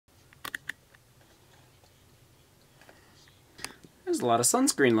There's a lot of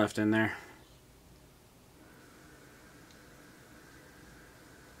sunscreen left in there.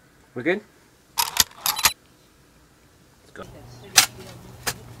 We good? Let's go.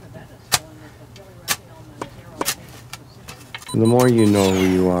 The more you know who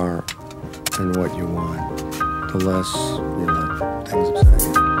you are and what you want, the less you let things upset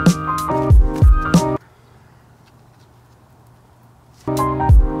you.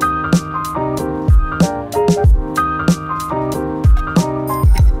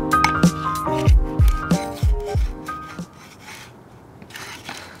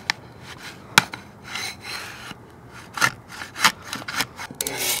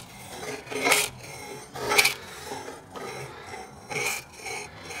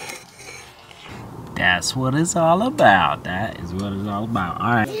 That's what it's all about. That is what it's all about.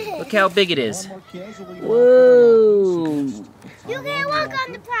 Alright. Look how big it is. Whoa! You can't walk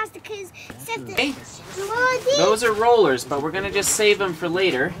on the plastic because Hey, those are rollers, but we're gonna just save them for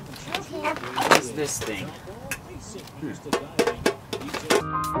later. What's this thing?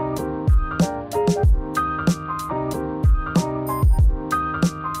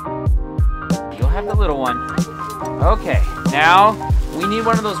 You'll have the little one. Okay, now we need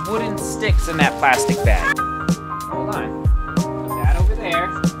one of those wooden sticks in that plastic bag. Hold on. Put that over there.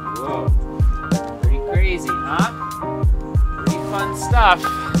 Whoa. Pretty crazy, huh? Pretty fun stuff.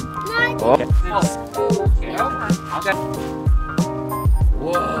 Okay. Okay. Okay.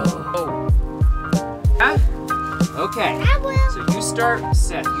 Whoa. Huh? Okay. So you start,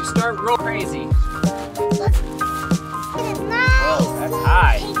 Seth. You start real crazy. Whoa, that's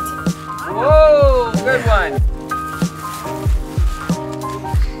high. Whoa, good one.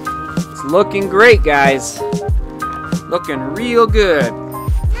 It's looking great, guys. Looking real good.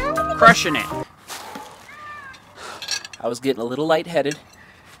 Crushing it. I was getting a little lightheaded.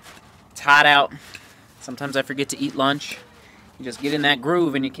 It's hot out. Sometimes I forget to eat lunch. You just get in that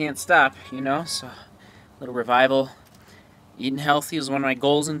groove and you can't stop, you know? So, a little revival. Eating healthy was one of my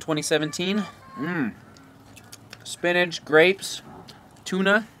goals in 2017. Spinach, grapes,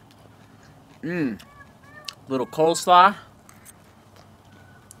 tuna. Little coleslaw.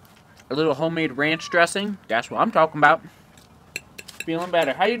 A little homemade ranch dressing. That's what I'm talking about. Feeling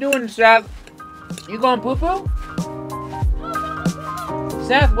better. How you doing, Seth? You going poo-poo?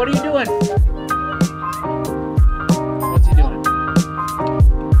 Seth, what are you doing? What's he doing?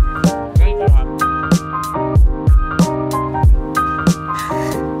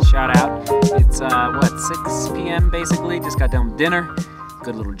 Shout out. It's, what, 6 p.m. basically. Just got done with dinner.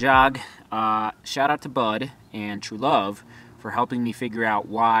 Good little jog. Shout out to Bud and True Love for helping me figure out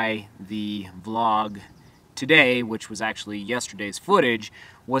why the vlog today, which was actually yesterday's footage,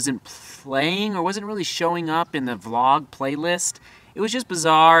 wasn't playing or wasn't really showing up in the vlog playlist. It was just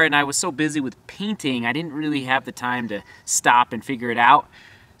bizarre, and I was so busy with painting, I didn't really have the time to stop and figure it out.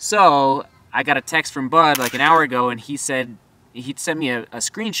 So I got a text from Bud like an hour ago, and he said he'd sent me a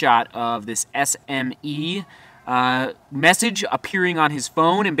screenshot of this SME message appearing on his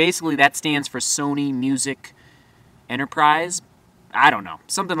phone, and basically that stands for Sony Music Enterprise. I don't know,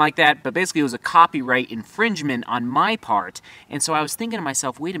 something like that, but basically it was a copyright infringement on my part. And so I was thinking to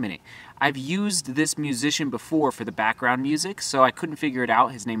myself, wait a minute, I've used this musician before for the background music, so I couldn't figure it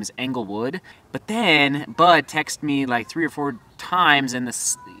out. His name is Englewood. But then Bud texted me like 3 or 4 times, and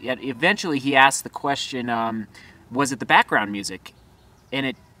eventually he asked the question, was it the background music? And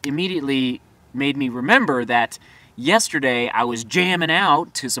it immediately made me remember that yesterday I was jamming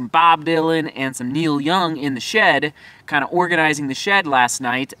out to some Bob Dylan and some Neil Young in the shed, kind of organizing the shed last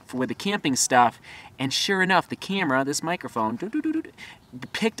night with the camping stuff, and sure enough, the camera, this microphone,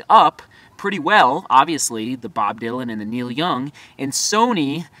 picked up pretty well, obviously, the Bob Dylan and the Neil Young, and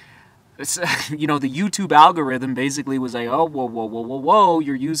Sony, you know, the YouTube algorithm basically was like, oh, whoa, whoa, whoa, whoa, whoa,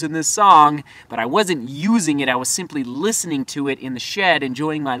 you're using this song, but I wasn't using it, I was simply listening to it in the shed,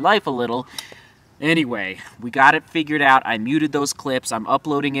 enjoying my life a little. Anyway, we got it figured out. I muted those clips. I'm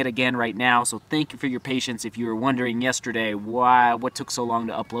uploading it again right now, so thank you for your patience. If you were wondering yesterday what took so long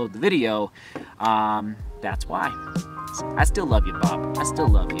to upload the video, that's why. I still love you, Bob. I still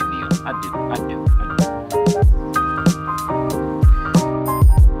love you, Neil. I do. I do. I do.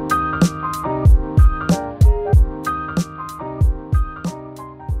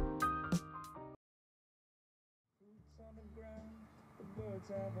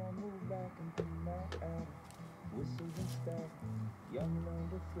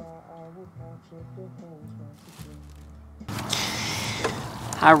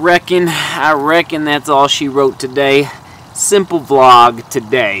 I reckon that's all she wrote today. Simple vlog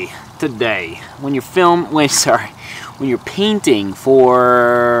today. When you're painting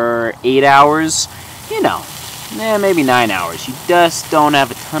for 8 hours, you know, maybe 9 hours. You just don't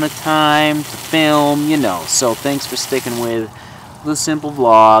have a ton of time to film, you know. So thanks for sticking with the simple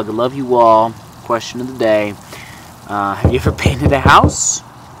vlog. I love you all. Question of the day. Have you ever painted a house?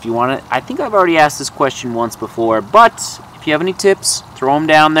 If you want to, I think I've already asked this question once before, but if you have any tips, throw them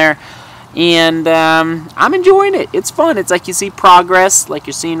down there. And I'm enjoying it. It's fun. It's like you see progress, like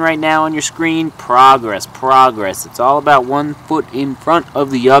you're seeing right now on your screen. Progress, progress. It's all about one foot in front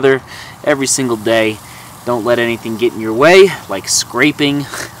of the other every single day. Don't let anything get in your way, like scraping.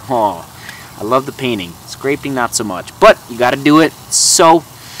 Oh, I love the painting. Scraping, not so much. But you got to do it. So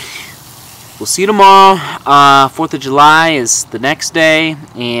we'll see you tomorrow. 4th of July is the next day,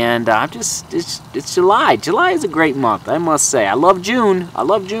 and it's July. July is a great month, I must say. I love June,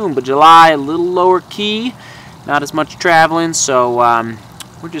 but July a little lower key, not as much traveling. So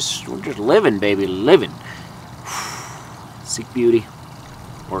we're just living, baby, living. Seek beauty,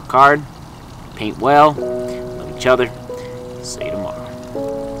 work hard, paint well, love each other. See you tomorrow.